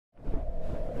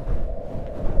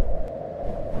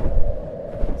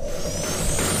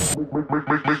Make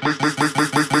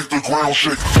the ground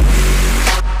shake.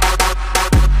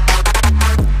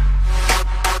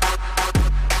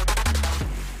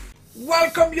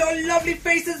 Welcome your lovely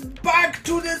faces back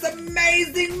to this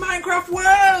amazing Minecraft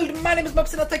world! My name is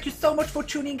Mupsin and thank you so much for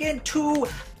tuning in to...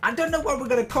 I don't know what we're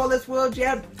going to call this world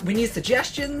yet. We need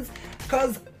suggestions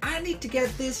because I need to get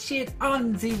this shit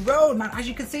on the road, man. As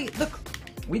you can see, look,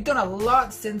 we've done a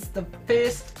lot since the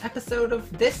first episode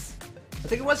of this. I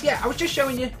think it was, yeah, I was just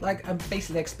showing you, like, I'm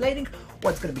basically explaining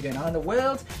what's going to be going on in the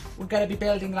world. We're going to be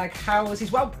building, like,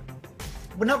 houses. Well,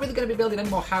 we're not really going to be building any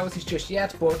more houses just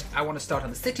yet, but I want to start on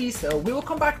the city, so we will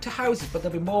come back to houses, but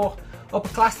there'll be more upper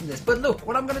class than this. But look,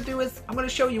 what I'm going to do is, I'm going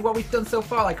to show you what we've done so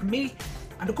far, like me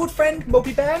and a good friend,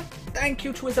 Mopey Bear. Thank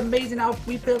you to his amazing help.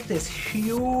 We built this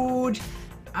huge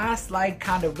ass, like,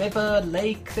 kind of river,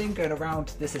 lake thing going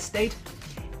around this estate.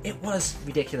 It was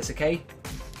ridiculous, okay?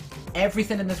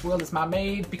 Everything in this world is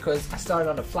man-made because I started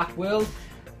on a flat world.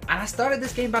 And I started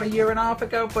this game about 1.5 years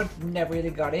ago, but never really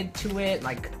got into it,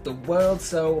 like the world,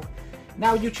 so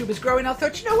now YouTube is growing. I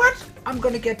thought, you know what? I'm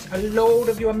going to get a load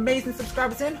of you amazing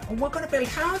subscribers in, and we're going to build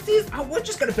houses, and we're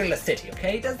just going to build a city,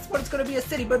 okay? That's what it's going to be, a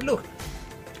city. But look,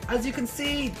 as you can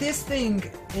see, this thing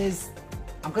is...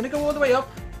 I'm going to go all the way up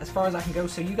as far as I can go,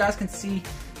 so you guys can see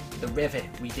the river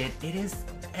we did. It is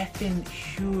effing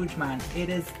huge, man. It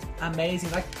is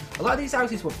amazing. Like, a lot of these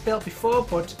houses were built before,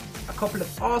 but a couple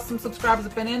of awesome subscribers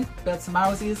have been in, built some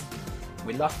houses.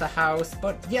 We lost the house,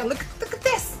 but yeah, look at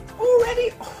this already.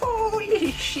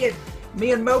 Holy shit.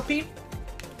 Me and Mopey,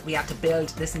 we had to build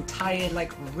this entire,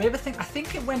 like, river thing. I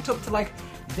think it went up to, like,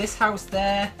 this house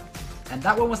there, and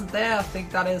that one wasn't there. I think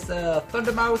that is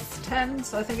Thundermouse 10,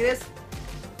 so I think it is.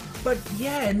 But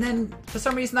yeah, and then for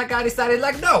some reason that guy decided,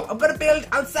 like, no, I'm gonna build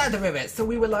outside the river. So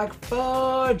we were like,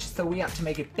 fudge. So we had to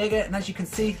make it bigger, and as you can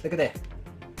see, look at it.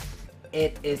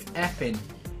 It is effing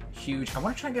huge. I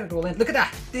want to try and get it all in. Look at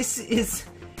that. This is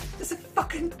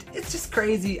fucking, it's just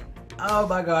crazy. Oh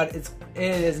my god, it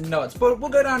is nuts. But we'll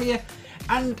go down here,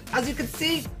 and as you can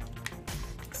see,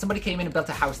 somebody came in and built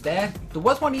a house there. There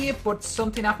was one here, but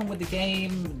something happened with the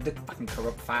game. The fucking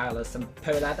corrupt file or some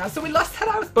poo like that. So we lost that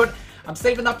house, but I'm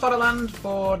saving that plot of land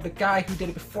for the guy who did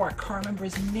it before. I can't remember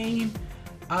his name.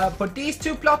 But these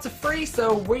 2 plots are free,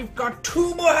 so we've got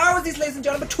 2 more houses, ladies and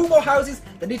gentlemen. 2 more houses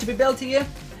that need to be built here.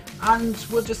 And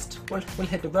we'll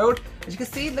hit the road. As you can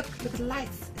see, look at the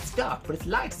lights. It's dark, but it's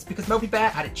light. It's because Mopey Bear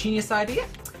had a genius idea.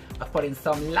 I put in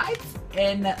some lights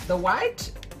in the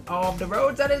white of the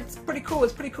roads, and it's pretty cool.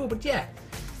 It's pretty cool, but yeah.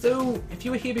 So if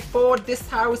you were here before, this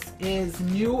house is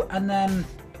new, and then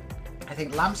I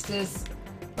think Lampster's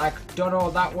like done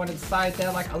all that one inside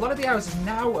there. Like, a lot of the houses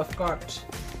now have got,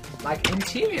 like,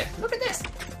 interior. Look at this.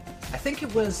 I think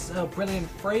it was Brilliant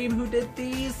Frame who did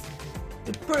these.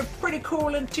 The pretty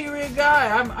cool interior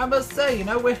guy, I must say. You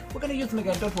know, we're gonna use him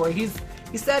again. Don't worry.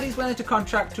 He said he's willing to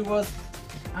contract to us,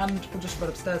 and we'll just run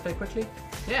upstairs very quickly.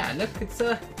 Yeah, look, it's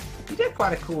he did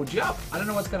quite a cool job. I don't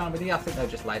know what's going on with you. I think they're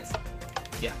just lights.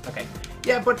 Yeah, okay.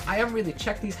 Yeah, but I haven't really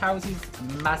checked these houses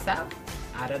myself.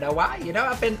 I don't know why. You know,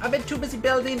 I've been too busy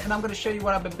building, and I'm gonna show you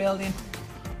what I've been building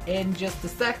in just a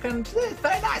second. It's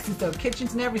very nice and stuff,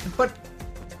 kitchens and everything, but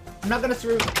I'm not going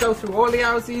to go through all the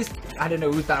houses. I don't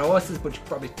know who that horse is, but you could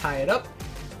probably tie it up.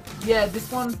 Yeah,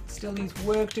 this one still needs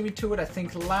work doing to it. I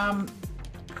think Lamb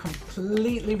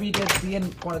completely redid the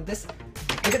end one of this.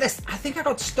 Look at this. I think I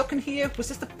got stuck in here. Was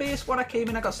this the first one I came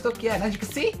in? I got stuck. Yeah, and as you can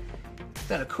see,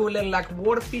 got a cool little, like,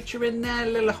 water feature in there. A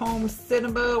little home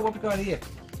cinema. What we got here?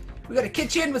 We got a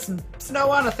kitchen with some snow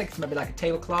on. I think it's maybe like a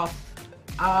tablecloth.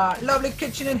 Lovely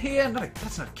kitchen in here.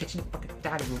 That's not a kitchen. It's a fucking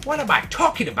daddy room. What am I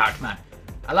talking about, man?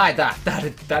 I like that.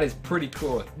 That is pretty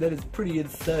cool. That is pretty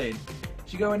insane.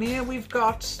 As you go in here, we've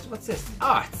got, what's this?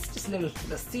 Oh, it's just a little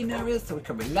scene area so we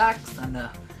can relax, and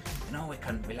you know, we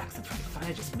can relax in front of the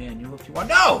fire, just me and you if you want.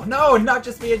 No, not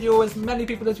just me and you, as many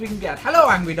people as we can get. Hello,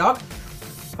 angry dog.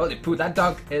 Holy poo, that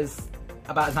dog is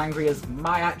about as angry as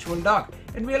my actual dog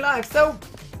in real life. So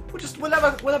we'll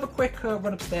have a quick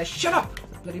run upstairs. Shut up,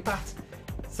 bloody bat.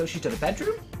 So she's done a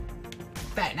bedroom.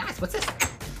 Very nice. What's this?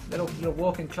 Little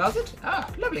walk-in closet.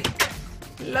 Ah, lovely,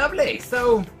 lovely.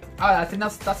 So, I think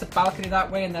that's a balcony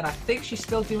that way, and then I think she's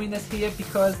still doing this here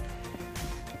because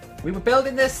we were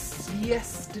building this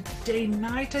yesterday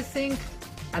night, I think,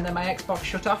 and then my Xbox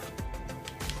shut off,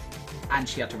 and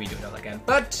she had to redo it all again.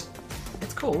 But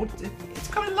it's cool. It's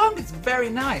coming along. It's very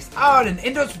nice. Oh, and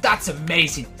indoors. That's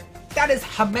amazing. That is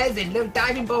amazing. Little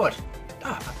diving board.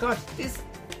 Oh my god, these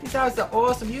houses are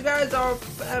awesome. You guys are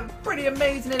pretty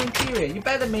amazing in interior. You're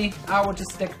better than me. I will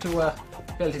just stick to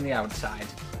building the outside.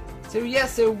 So yeah,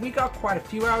 so we got quite a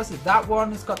few houses. That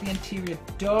one has got the interior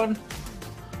done.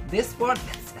 this one,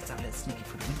 let's have a little sneaky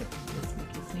through the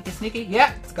window. Sneaky.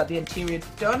 Yeah, it's got the interior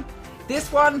done.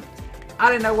 This one,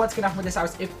 I don't know what's going to happen with this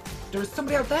house. If there's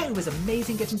somebody out there who is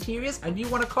amazing at interiors and you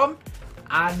want to come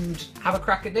and have a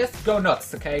crack at this, go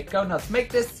nuts, okay? Go nuts.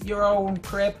 Make this your own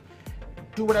crib.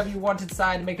 Do whatever you want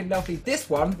inside and make it lovely. This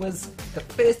one was the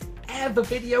first ever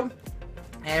video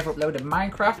I ever uploaded in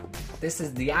Minecraft. This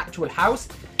is the actual house.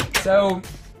 So,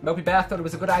 Mopey Bear thought it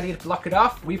was a good idea to block it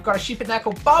off. We've got a sheep in there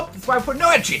called Bob. That's why I put no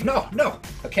entry. No.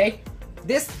 Okay?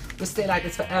 This will stay like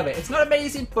this forever. It's not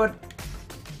amazing, but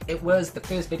it was the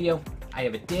first video I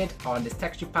ever did on this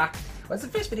texture pack. Well, it's the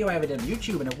first video I ever did on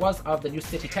YouTube, and it was of the new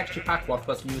city texture pack. What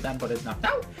was new then, but is not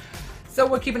now. So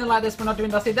we're keeping it like this. We're not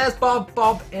doing nothing. There's Bob.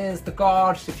 Bob is the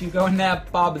god. If you go in there,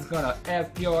 Bob is gonna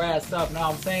F your ass up. Know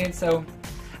what I'm saying? So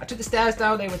I took the stairs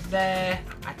down. They were there.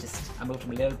 I moved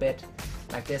them a little bit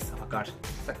like this. Oh my god,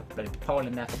 it's like a bloody pole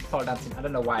in there for pole dancing. I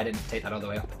don't know why I didn't take that all the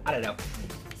way up. I don't know.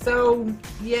 So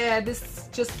yeah, this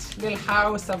just little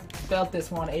house. I've built this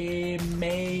one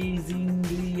amazingly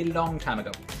long time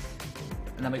ago.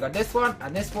 And then we got this one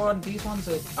and this one. These ones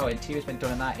are, oh, interior's been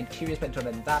done in that. Interior's been done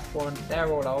in that one.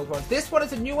 They're all old ones. This one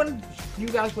is a new one. You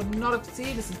guys would not have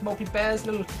seen. This is Mopey Bear's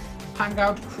little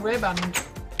hangout crib, and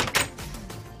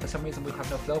for some reason we have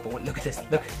no flow. But look at this.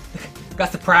 Look. I got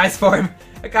a surprise for him.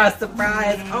 I got a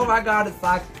surprise. Oh my god, it's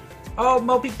like, oh,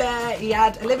 Mopey Bear, he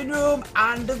had a living room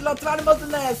and there's lots of animals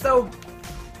in there. So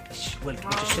we'll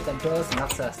just shut them doors, and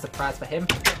that's a surprise for him.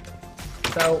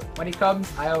 So when he comes,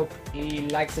 I hope he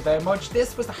likes it very much.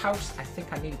 This was the house I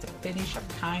think I needed to finish. I've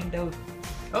kind of,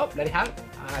 oh, bloody hell,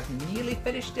 I've nearly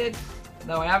finished it.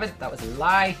 No, I haven't. That was a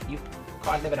lie. You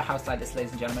can't live in a house like this,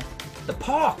 ladies and gentlemen. The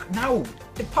park, no,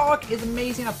 the park is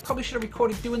amazing. I probably should have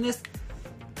recorded doing this.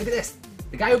 Look at this.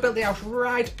 The guy who built the house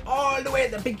right all the way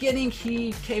at the beginning,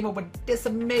 he came up with this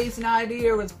amazing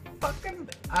idea. It was fucking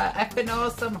effing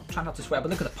awesome. I'm trying not to swear, but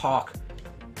look at the park.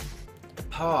 The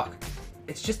park.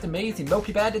 It's just amazing.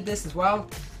 Mopey Bear did this as well.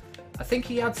 I think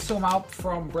he had some out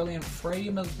from Brilliant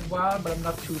Frame as well, but I'm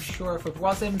not too sure if it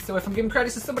was him. So if I'm giving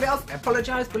credit to somebody else, I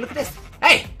apologise. But look at this.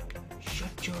 Hey!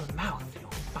 Shut your mouth, you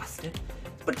bastard.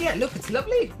 But yeah, look, it's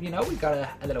lovely. You know, we got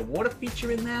a little water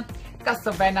feature in there. Got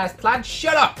some very nice plants.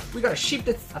 Shut up! We got a sheep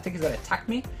that's, I think, is going to attack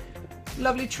me.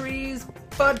 Lovely trees.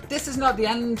 But this is not the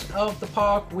end of the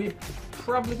park. We're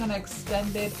probably going to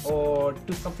extend it or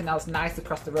do something else nice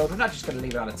across the road. We're not just going to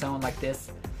leave it on its own like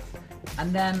this.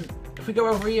 And then if we go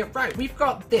over here, right, we've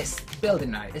got this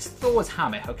building now. It's Thor's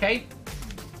hammer, okay?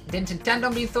 Didn't intend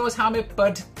on being Thor's hammer,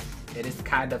 but it is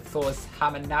kind of Thor's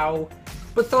hammer now.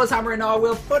 But Thor's hammer in our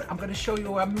world. But I'm going to show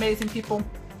you amazing people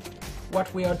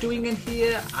what we are doing in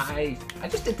here. I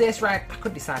just did this, right? I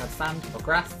couldn't decide on sand or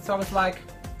grass, so I was like,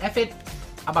 F it,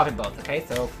 I'm having both, okay?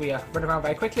 So if we run around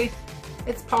very quickly,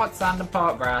 it's part sand and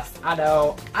part grass. I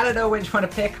don't know which one to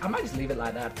pick. I might just leave it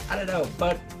like that. I don't know,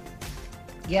 but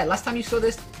yeah, last time you saw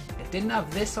this, it didn't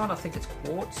have this on. I think it's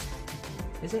quartz.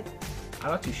 Is it?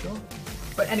 I'm not too sure.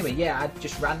 But anyway, yeah, I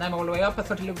just ran them all the way up. I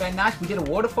thought it looked very nice. We did a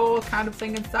waterfall kind of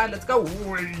thing inside. Let's go.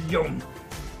 And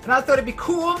I thought it'd be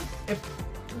cool if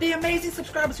the amazing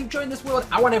subscribers who joined this world,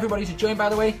 I want everybody to join, by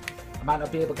the way. I might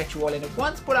not be able to get you all in at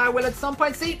once, but I will at some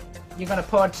point. See, you're going to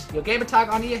put your gamer tag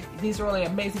on here. These are all the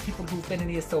amazing people who've been in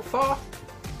here so far.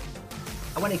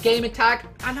 I want a gamer tag,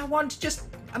 and I want just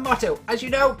a motto. As you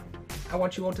know, I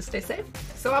want you all to stay safe.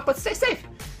 So I'll put stay safe.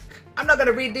 I'm not going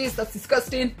to read these. That's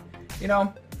disgusting. You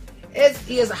know,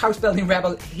 he is a house building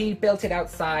rebel. He built it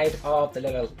outside of the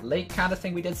little lake kind of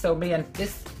thing we did. So me and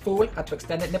this fool had to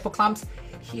extend it. Nipple clamps.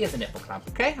 He is a nipple clamp,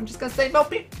 okay? I'm just going to say,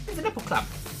 Mopey, he's a nipple clamp.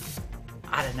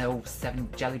 I don't know, 7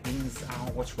 jelly beans. I don't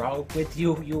know what's wrong with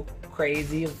you, you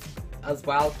crazy as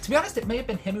well. To be honest, it may have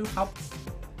been him who helped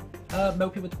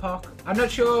Mopey with the park. I'm not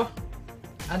sure.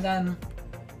 And then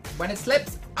when it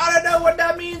slips, I don't know what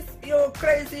that means. You're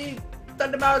crazy.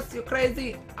 Thundermouse, you're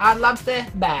crazy. And Lambster,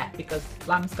 bear, because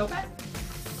lambs go bear,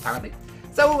 apparently.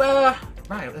 So,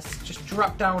 right, let's just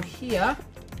drop down here.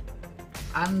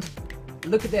 And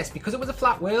look at this. Because it was a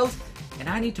flat world, and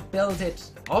I need to build it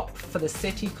up for the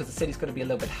city, because the city's going to be a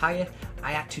little bit higher,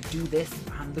 I had to do this,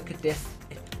 and look at this.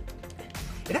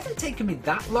 It hasn't taken me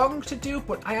that long to do,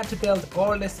 but I had to build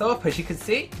all this up, as you can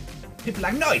see. People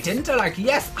are like, no, I didn't. They're like,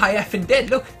 yes, I effing did.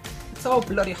 Look, it's all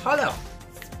bloody hollow.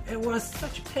 It was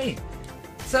such a pain.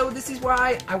 So this is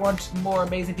why I want more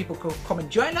amazing people to come and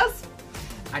join us.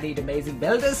 I need amazing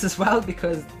builders as well,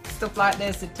 because stuff like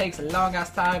this, it takes a long ass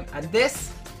time. And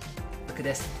this, look at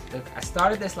this. Look, I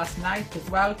started this last night as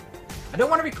well. I don't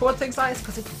want to record things like this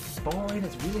because it's boring,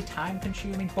 it's really time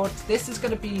consuming, but this is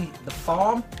going to be the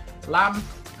farm. Lamb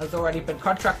has already been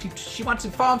contracted. She wants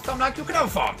to farm, so I'm like, you can have a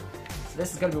farm. So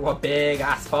this is going to be one big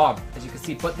ass farm, as you can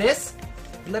see. But this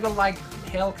little like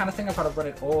hill kind of thing, I've got to run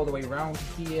it all the way around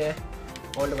here,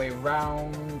 all the way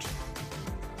around.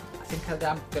 I think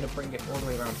I'm going to bring it all the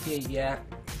way around here, yeah,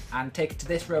 and take it to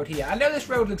this road here. I know this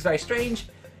road looks very strange,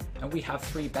 and we have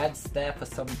 3 beds there for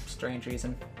some strange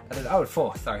reason. I don't know. Oh,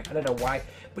 4, sorry. I don't know why.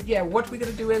 But yeah, what we're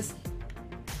going to do is,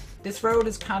 this road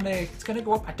is kind of, it's going to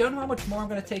go up. I don't know how much more I'm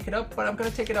going to take it up, but I'm going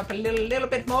to take it up a little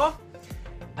bit more.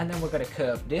 And then we're going to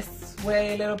curve this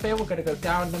way a little bit. We're going to go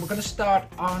down, and then we're going to start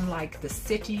on like the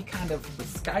city, kind of with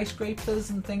skyscrapers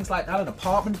and things like that, and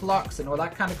apartment blocks and all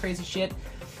that kind of crazy shit.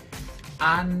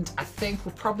 And I think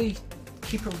we'll probably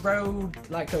keep a road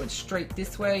like going straight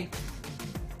this way.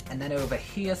 And then over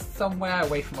here somewhere,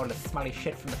 away from all the smelly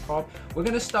shit from the farm, we're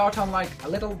going to start on like a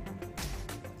little,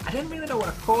 I don't really know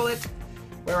what to call it.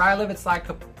 Where I live, it's like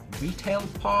a retail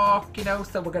park, you know,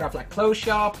 so we're going to have like clothes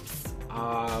shops,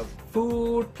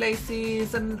 food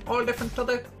places, and all different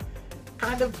other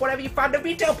kind of whatever you find in a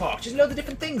retail park, just loads of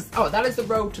different things. Oh, that is the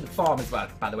road to the farm as well,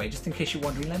 by the way, just in case you're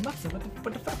wondering, like,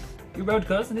 what the fuck? Your road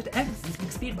goes and it ends, it's a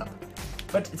big speed bump.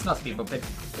 But it's not speed bump, but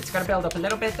it's going to build up a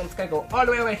little bit, then it's going to go all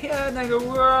the way over here, and then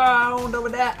go around over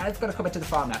there, and it's going to come into the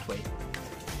farm that way.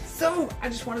 So, I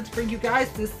just wanted to bring you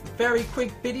guys this very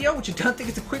quick video, which I don't think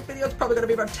it's a quick video, it's probably going to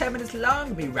be about 10 minutes long,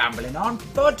 I'll be rambling on,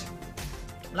 but,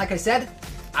 like I said,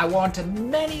 I want as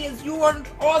many as you want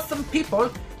awesome people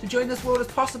to join this world as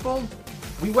possible.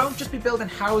 We won't just be building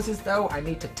houses though, I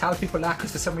need to tell people that,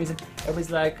 because for some reason,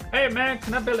 everybody's like, hey man,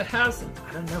 can I build a house? And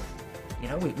I don't know. You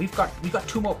know, we've got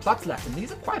 2 more plots left, and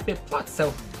these are quite big plots,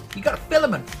 so you gotta fill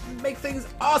them and make things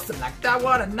awesome, like that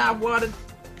one and that one and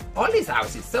all these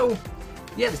houses. So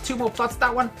yeah, there's 2 more plots.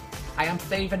 That one I am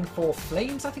saving for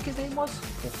Flames, I think his name was,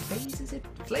 or Flames, is it?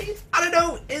 Flames? I don't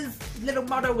know. His little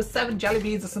motto was 7 jelly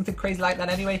beans or something crazy like that.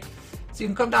 Anyway, so you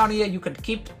can come down here, you can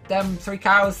keep them 3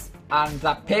 cows and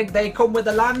that pig. They come with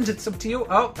the land. It's up to you.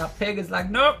 Oh, that pig is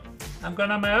like, nope, I'm going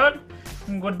on my own.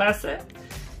 I'm good, bastard.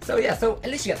 So yeah, so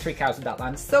at least you get 3 cows in that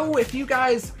land. So if you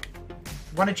guys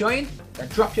want to join, then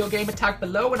drop your gamer tag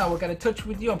below and I will get in touch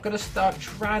with you. I'm going to start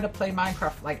trying to play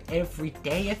Minecraft like every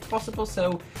day if possible.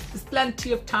 So there's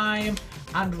plenty of time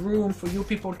and room for you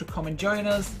people to come and join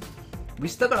us.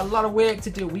 We've still got a lot of work to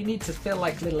do. We need to fill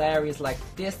like little areas like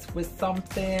this with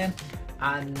something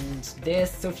and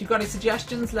this. So if you've got any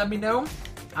suggestions, let me know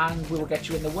and we will get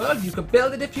you in the world. You could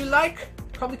build it if you like.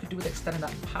 Probably could do with extending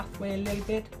that pathway a little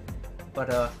bit.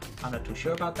 But I'm not too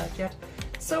sure about that yet.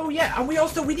 So yeah, and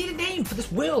we need a name for this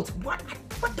world. What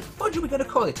the fudge are we going to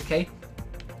call it, okay?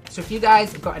 So if you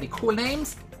guys have got any cool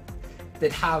names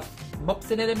that have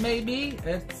Mupsin in it maybe,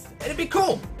 it'd be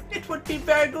cool. It would be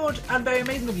very good and very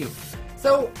amazing of you.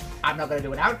 So I'm not going to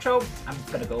do an outro. I'm just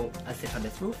going to go and sit on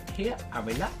this roof here and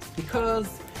relax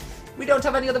because we don't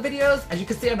have any other videos. As you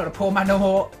can see, I'm not a poor man no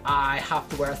more. I have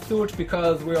to wear a suit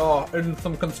because we are in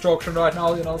some construction right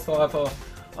now, you know, so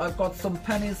I've got some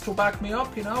pennies to back me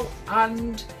up, you know,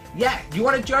 and yeah, you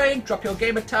want to join, drop your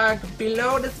gamer tag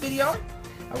below this video.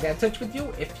 I'll get in touch with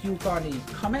you. If you've got any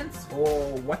comments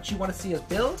or what you want to see us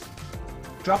build,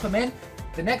 drop them in.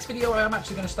 The next video I'm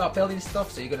actually going to start building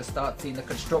stuff, so you're going to start seeing the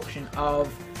construction of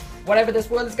whatever this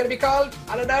world is going to be called.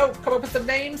 I don't know, come up with some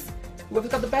names.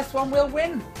 Whoever's got the best one will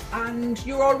win, and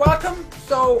you're all welcome.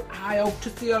 So I hope to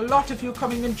see a lot of you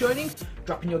coming and joining,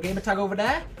 dropping your gamer tag over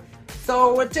there.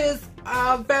 So it is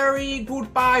a very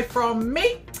goodbye from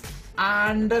me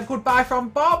and a goodbye from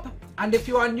Bob. And if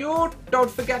you are new, don't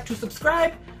forget to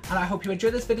subscribe. And I hope you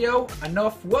enjoyed this video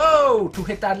enough, to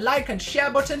hit that like and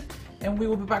share button. And we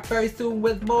will be back very soon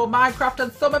with more Minecraft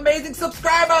and some amazing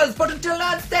subscribers. But until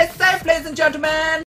then, stay safe, ladies and gentlemen.